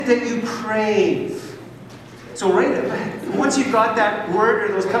that you crave? So once you've got that word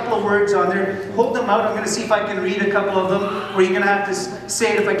or those couple of words on there, hold them out. I'm going to see if I can read a couple of them, or you're going to have to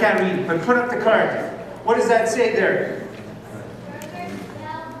say it if I can't read it. But put up the card. What does that say there?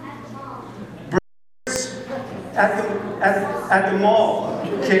 Burgers at the mall.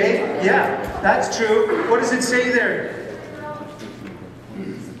 Okay, yeah, that's true. What does it say there?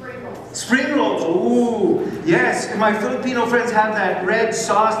 Spring rolls. Ooh, yes. And my Filipino friends have that red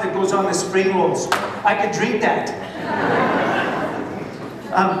sauce that goes on the spring rolls. I could drink that.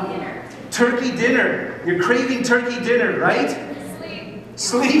 Turkey dinner. You're craving turkey dinner, right?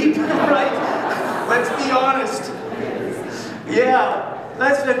 Sleep, right? Let's be honest. Yeah,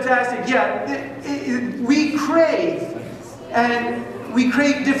 that's fantastic. Yeah, we crave, and we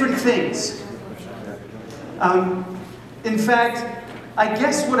crave different things. In fact, I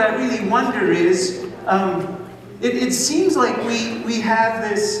guess what I really wonder is, it seems like we have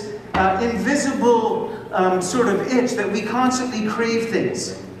this invisible sort of itch that we constantly crave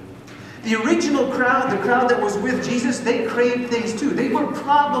things. The original crowd, the crowd that was with Jesus, they craved things too. They were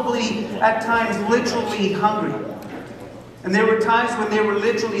probably at times literally hungry. And there were times when they were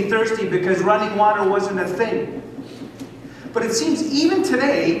literally thirsty because running water wasn't a thing. But it seems even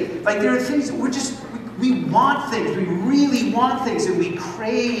today, like there are things that we want things, we really want things, and we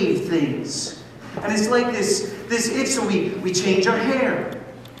crave things. And it's like this itch, so we change our hair.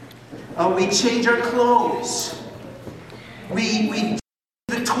 We change our clothes. We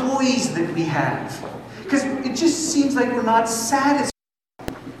the toys that we have. Because it just seems like we're not satisfied.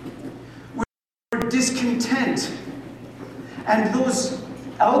 We're discontent. And those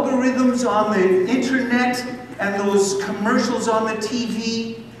algorithms on the internet and those commercials on the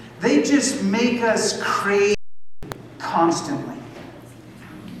TV, they just make us crave constantly.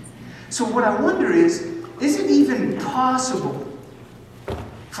 So what I wonder is it even possible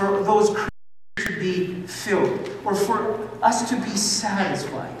for those cravings to be filled, or for us to be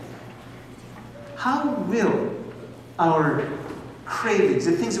satisfied? How will our cravings,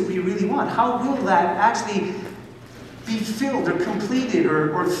 the things that we really want, how will that actually be filled or completed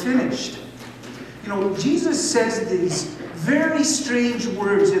or finished? You know, Jesus says these very strange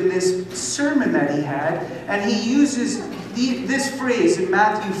words in this sermon that he had, and he uses this phrase in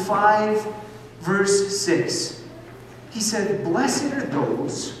Matthew 5, verse 6. He said, "Blessed are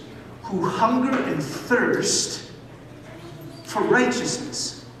those who hunger and thirst for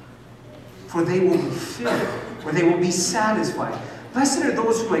righteousness, for they will be filled," or they will be satisfied. Blessed are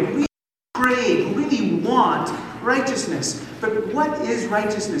those who really crave, who really want righteousness. But what is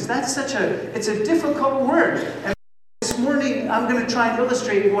righteousness? It's a difficult word. And this morning I'm going to try and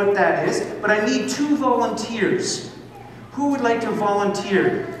illustrate what that is, but I need 2 volunteers. Who would like to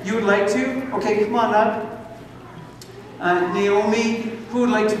volunteer? You would like to? Okay, come on up. Naomi, who would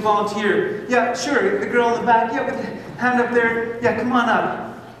like to volunteer? Yeah, sure, the girl in the back. Yeah, with the hand up there. Yeah, come on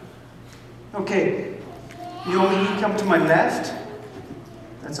up. Okay, Naomi, you come to my left.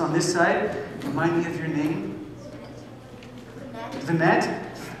 That's on this side. Remind me of your name. Vanette?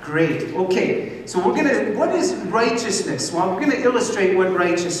 Great. Okay, so what is righteousness? Well, we're going to illustrate what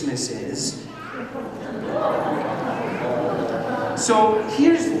righteousness is. So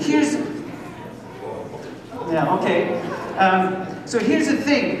yeah, okay. So here's the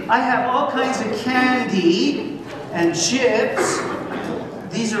thing. I have all kinds of candy and chips.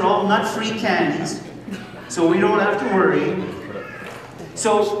 These are all nut-free candies, so we don't have to worry.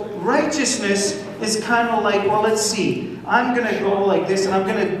 So righteousness is kind of like, well, let's see. I'm going to go like this, and I'm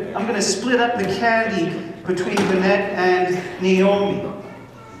going to split up the candy between Vanette and Naomi.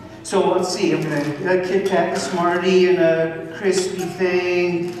 So let's see. I'm going to Kit Kat, Smartie, and a crispy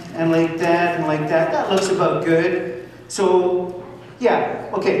thing, and like that, and like that. That looks about good. So yeah,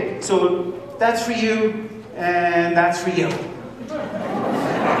 okay. So that's for you, and that's for you.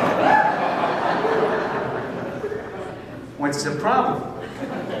 What's the problem?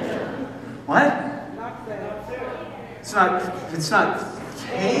 What? It's not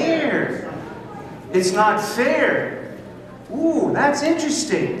fair. It's not fair. Ooh, that's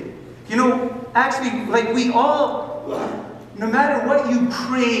interesting. You know, actually, like we all, no matter what you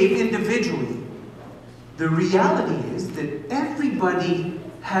crave individually, the reality is that everybody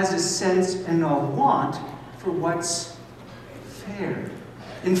has a sense and a want for what's fair.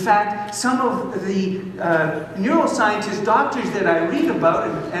 In fact, some of the neuroscientists, doctors that I read about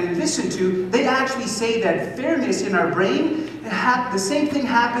and listen to, they actually say that fairness in our brain, the same thing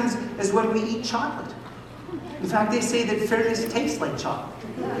happens as when we eat chocolate. In fact, they say that fairness tastes like chocolate.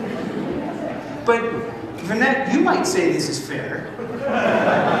 But Vanette, you might say this is fair.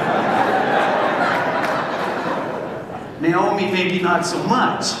 Naomi, maybe not so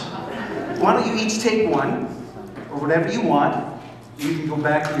much. Why don't you each take one, or whatever you want. You can go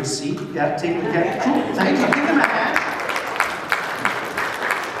back to your seat. Yeah, take it. Yeah, cool. Thank you. Give them a hand.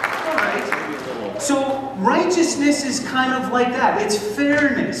 All right. So righteousness is kind of like that. It's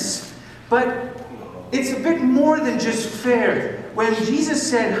fairness. But it's a bit more than just fair. When Jesus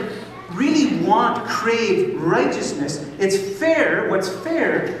said, really want, crave righteousness, it's fair, what's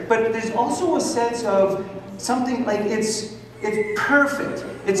fair, but there's also a sense of something like it's perfect.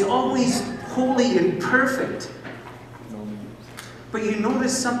 It's always holy and perfect. But you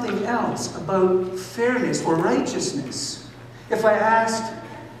notice something else about fairness or righteousness. If I asked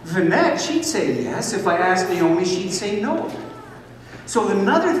Vinette, she'd say yes. If I asked Naomi, she'd say no. So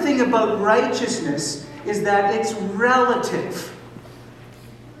another thing about righteousness is that it's relative.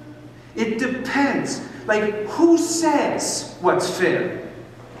 It depends. Like, who says what's fair?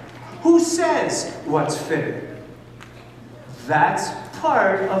 Who says what's fair? That's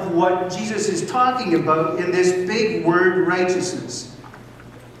part of what Jesus is talking about in this big word, righteousness.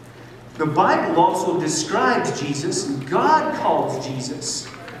 The Bible also describes Jesus, and God calls Jesus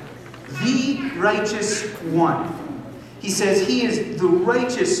the righteous one. He says he is the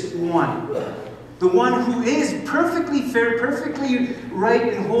righteous one. The one who is perfectly fair, perfectly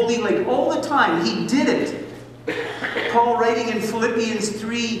right and holy, like all the time. He did it. Paul, writing in Philippians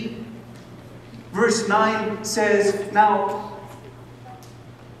 3, verse 9, says, now,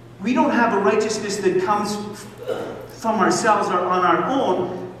 we don't have a righteousness that comes from ourselves or on our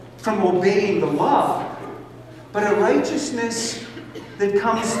own, from obeying the law, but a righteousness that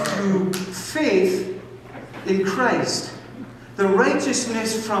comes through faith in Christ. The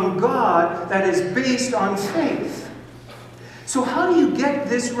righteousness from God that is based on faith. So how do you get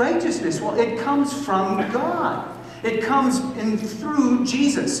this righteousness? Well, it comes from God. It comes in through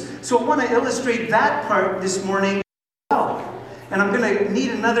Jesus. So I want to illustrate that part this morning. And I'm going to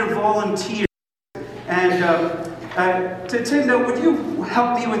need another volunteer. And Tinda, would you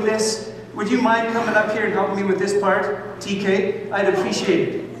help me with this? Would you mind coming up here and helping me with this part? TK, I'd appreciate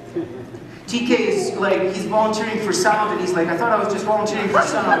it. TK is like, he's volunteering for sound, and he's like, I thought I was just volunteering for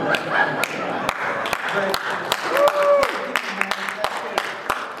sound.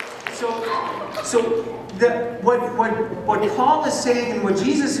 What Paul is saying and what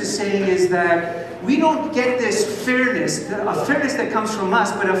Jesus is saying is that we don't get this fairness, a fairness that comes from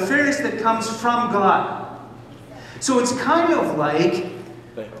us, but a fairness that comes from God. So it's kind of like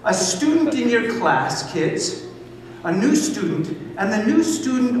a student in your class, kids, a new student, and the new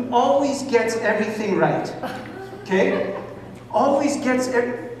student always gets everything right. Okay? Always gets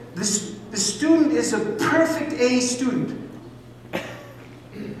the student is a perfect A student.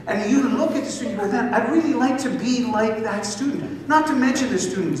 And you look at the student and go, I'd really like to be like that student. Not to mention the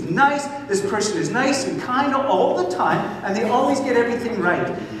student is nice, this person is nice and kind all the time, and they always get everything right.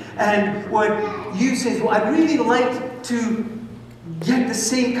 And what you say is, well, I'd really like to get the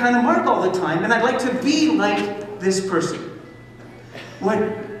same kind of mark all the time, and I'd like to be like this person.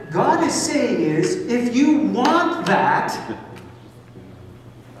 What God is saying is, if you want that,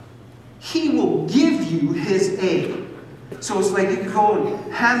 He will give you His A. So it's like you can go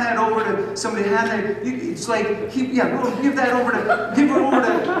and hand that over to somebody, it's like, go and give that over to,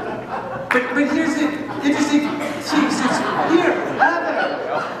 but here's the interesting thing. He says, here,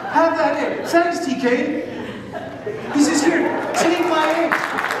 have that in. Thanks, TK. He says, here, take my A.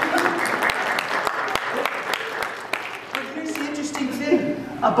 But here's the interesting thing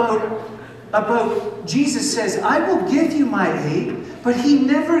about Jesus says, I will give you my A, but He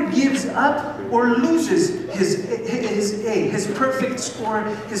never gives up or loses his A, his perfect score,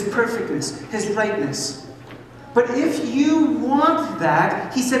 His perfectness, His rightness. But if you want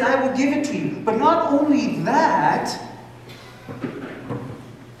that, He said, I will give it to you. But not only that,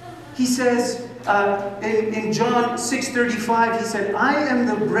 He says, in John 6:35, He said, I am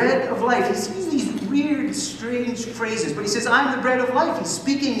the bread of life. He's using these weird, strange phrases, but He says, I'm the bread of life. He's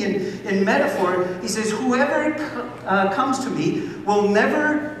speaking in metaphor. He says, whoever comes to me will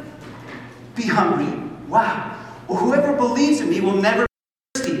never be hungry. Wow. Or whoever believes in me will never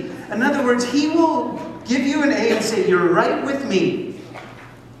be thirsty. In other words, He will give you an A and say, you're right with me.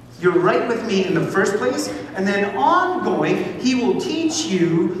 You're right with me in the first place. And then ongoing, He will teach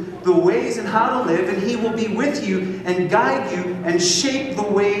you the ways and how to live, and He will be with you and guide you and shape the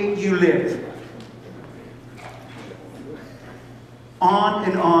way you live. On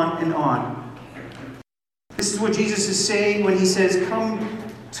and on and on. This is what Jesus is saying when He says, come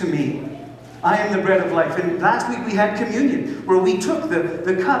to me. I am the bread of life. And last week we had communion, where we took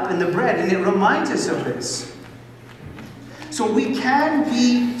the cup and the bread, and it reminds us of this. So we can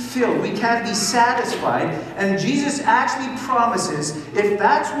be filled, we can be satisfied, and Jesus actually promises, if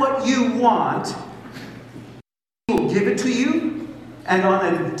that's what you want, He will give it to you, and on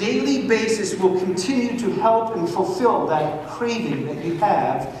a daily basis will continue to help and fulfill that craving that you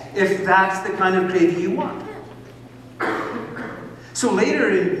have, if that's the kind of craving you want. So later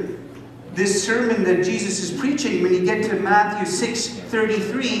in this sermon that Jesus is preaching, when you get to Matthew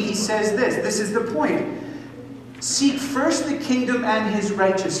 6:33, he says this. This is the point. Seek first the kingdom and his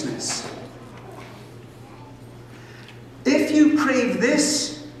righteousness. If you crave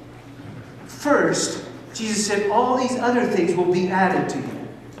this first, Jesus said, all these other things will be added to you.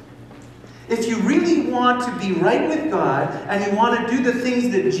 If you really want to be right with God, and you want to do the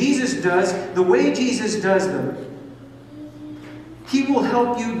things that Jesus does, the way Jesus does them, He will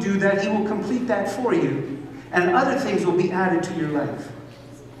help you do that. He will complete that for you. And other things will be added to your life.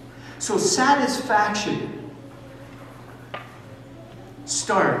 So satisfaction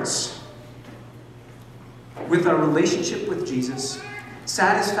starts with our relationship with Jesus.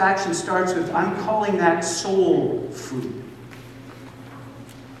 Satisfaction starts with, I'm calling that soul food.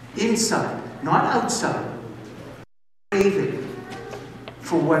 Inside, not outside. Craving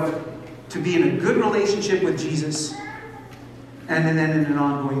for to be in a good relationship with Jesus, and then in an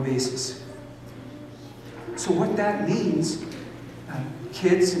ongoing basis. So what that means,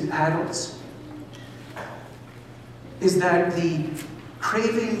 kids and adults, is that the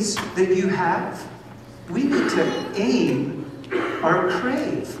cravings that you have, we need to aim our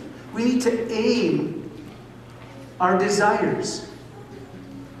crave. We need to aim our desires.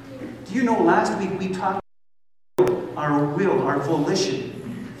 Do you know, last week we talked about our will, our volition.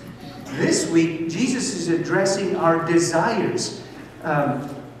 This week, Jesus is addressing our desires.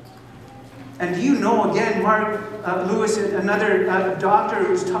 And do you know, again, Mark Lewis, another doctor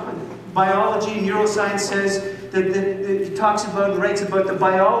who's biology and neuroscience, says that he talks about and writes about the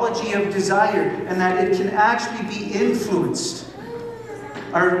biology of desire, and that it can actually be influenced.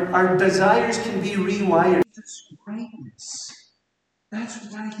 Our desires can be rewired. That's rightness. That's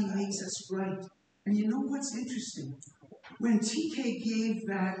why he makes us right. And you know what's interesting? When TK gave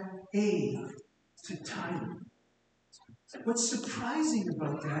that A to Tyler, what's surprising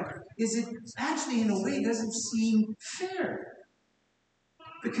about that is it actually, in a way, doesn't seem fair.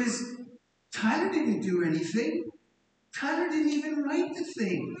 Because Tyler didn't do anything. Tyler didn't even write the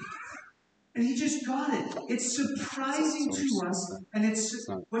thing. And he just got it. It's surprising to us. And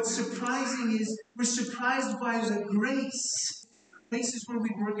what's surprising is we're surprised by the grace. Places where we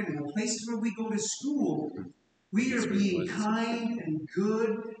work in, the places where we go to school, we are being kind and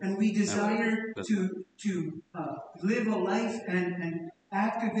good, and we desire to live a life and be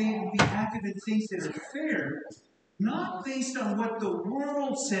active in things that are fair, not based on what the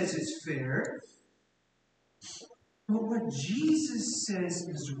world says is fair, but what Jesus says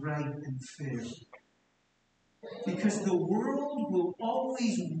is right and fair. Because the world will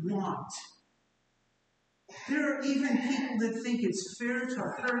always want. There are even people that think it's fair to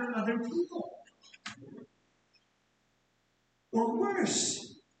hurt other people. Or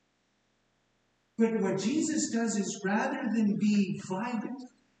worse. But what Jesus does is, rather than be violent,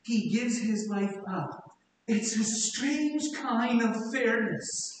 he gives his life up. It's a strange kind of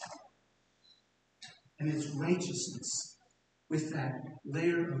fairness. And it's righteousness with that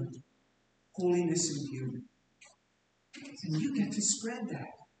layer of holiness and beauty. And you get to spread that.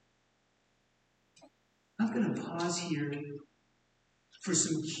 I'm going to pause here for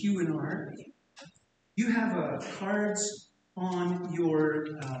some Q&R. You have cards on your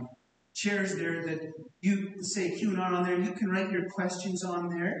chairs there that you say Q&R on there. You can write your questions on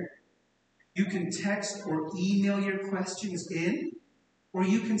there. You can text or email your questions in, or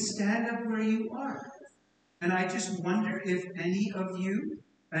you can stand up where you are. And I just wonder if any of you,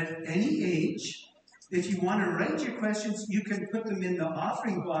 at any age, if you want to write your questions, you can put them in the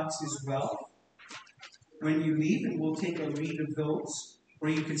offering box as well when you leave, and we'll take a read of those. Or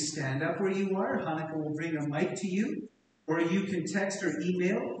you can stand up where you are. Hanukkah will bring a mic to you. Or you can text or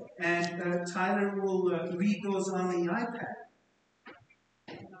email, and Tyler will read those on the iPad.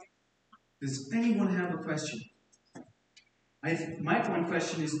 Does anyone have a question? My one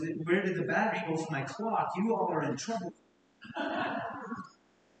question is, where did the battery go for my clock? You all are in trouble.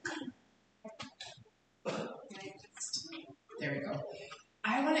 There we go.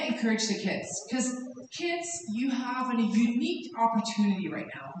 I want to encourage the kids, because kids, you have a unique opportunity right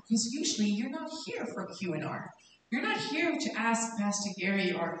now, because usually you're not here for Q&R. You're not here to ask Pastor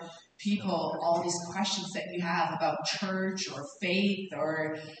Gary or people all these questions that you have about church or faith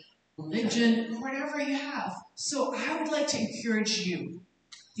or religion, whatever you have. So I would like to encourage you.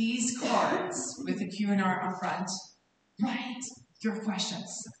 These cards with the Q&R up front, write your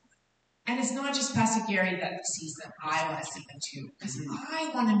questions. And it's not just Pastor Gary that sees them. I want to see them too, because I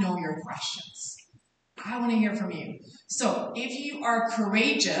want to know your questions. I want to hear from you. So if you are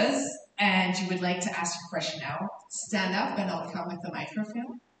courageous and you would like to ask your question now, stand up and I'll come with the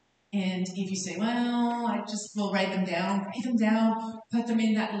microphone. And if you say, well, I just will write them down, put them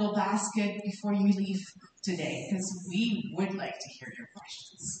in that little basket before you leave today, because we would like to hear your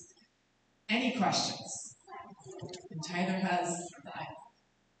questions. Any questions? And Tyler has that.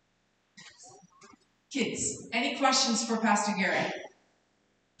 Kids, any questions for Pastor Gary?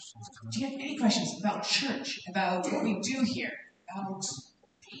 Do you have any questions about church, about what we do here, about...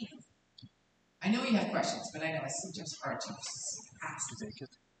 I know you have questions, but I know it's just hard to ask.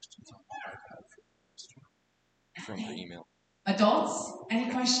 From the email. Adults, any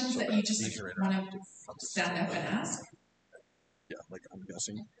questions that you just want to stand up and ask? Yeah, like I'm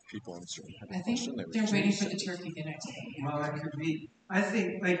guessing people answer. I think they're waiting for the turkey dinner today. Well, that could be. I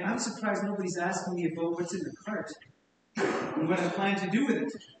think, I'm surprised nobody's asking me about what's in the cart and what I plan to do with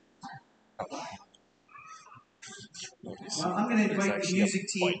it. Well, I'm going to invite the music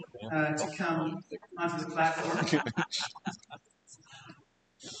team to come onto the platform.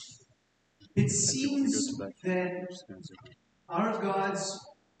 It seems that our God's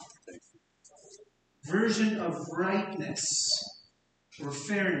version of rightness or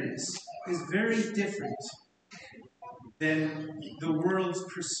fairness is very different than the world's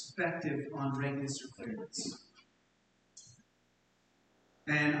perspective on rightness or fairness.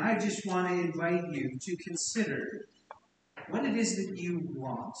 And I just want to invite you to consider what it is that you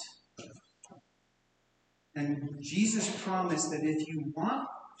want. And Jesus promised that if you want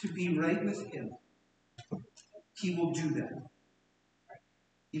to be right with Him, He will do that.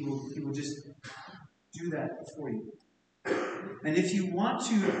 He will just do that for you. And if you want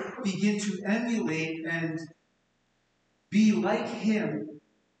to begin to emulate and be like Him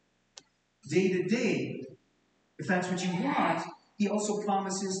day to day, if that's what you want, He also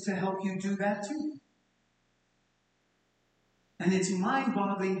promises to help you do that too. And it's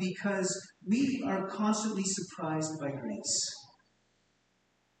mind-boggling because we are constantly surprised by grace.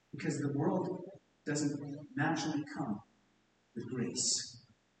 Because the world doesn't naturally come with grace.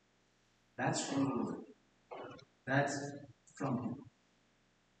 That's from the Lord. That's from Him.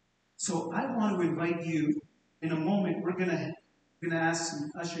 So I want to invite you, in a moment, we're going to ask some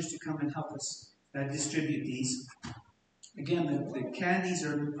ushers to come and help us distribute these. Again, the candies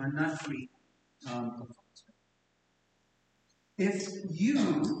are nut-free. If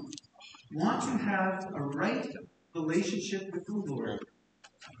you want to have a right relationship with the Lord,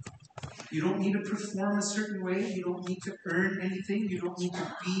 you don't need to perform a certain way. You don't need to earn anything. You don't need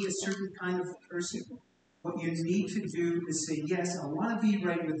to be a certain kind of person. What you need to do is say, yes, I want to be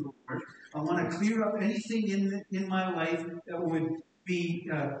right with the Lord. I want to clear up anything in my life that would be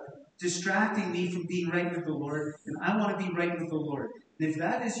distracting me from being right with the Lord, and I want to be right with the Lord. And if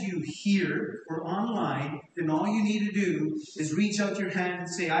that is you here or online, then all you need to do is reach out your hand and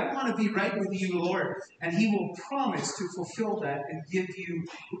say, I want to be right with you, Lord. And He will promise to fulfill that and give you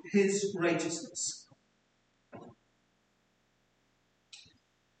His righteousness.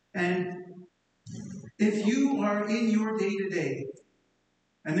 And if you are in your day-to-day,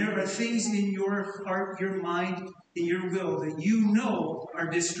 and there are things in your heart, your mind, in your will that you know are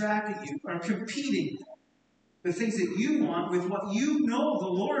distracting you, are competing the things that you want with what you know the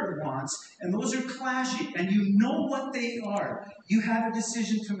Lord wants, and those are clashing, and you know what they are. You have a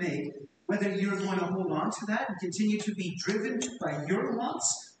decision to make, whether you're going to hold on to that and continue to be driven by your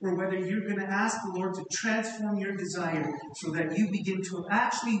wants, or whether you're going to ask the Lord to transform your desire so that you begin to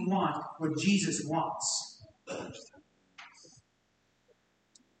actually want what Jesus wants.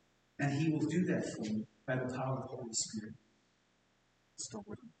 And He will do that for you by the power of the Holy Spirit.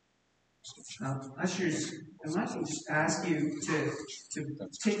 Ushers, I might just ask you to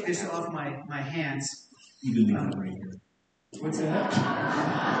take this off my hands. You do need to bring here. What's that?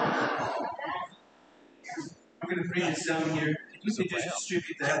 I'm going to bring this down here. You can just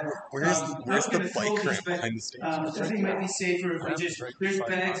distribute that. Where's the bike ramp but, behind the stage? I think it might be safer if we just, there's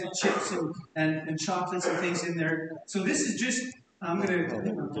bags of chips and chocolates and things in there. So this is just, I'm going to, I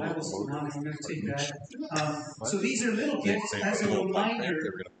think my Bible's still on, I'm going to take that. So these are little gifts as a reminder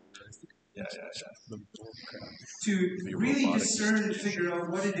to really discern and figure out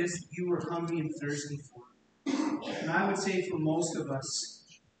what it is that you are hungry and thirsty for. And I would say for most of us,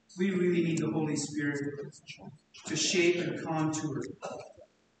 we really need the Holy Spirit to shape and contour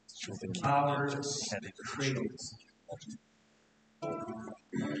our cravings.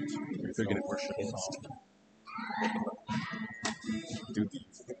 They're going to worship us. Do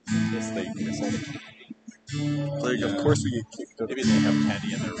these. Yes, they do this all the time. Like, of course we get kicked out. Maybe they have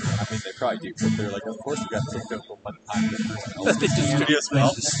candy in their room. I mean, they probably do, but they're like, of course we got kicked out one time. That they distribute as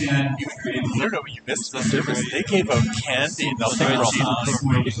well. Stand. I don't know what you missed. The difference. They gave out candy in the literal house.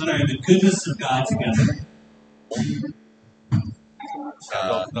 Where we put the goodness of God together.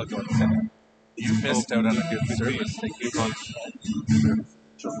 No, go ahead. You missed out on a good service. They gave out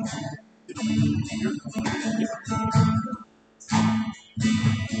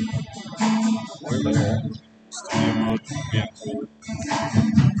Where am I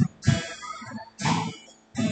at?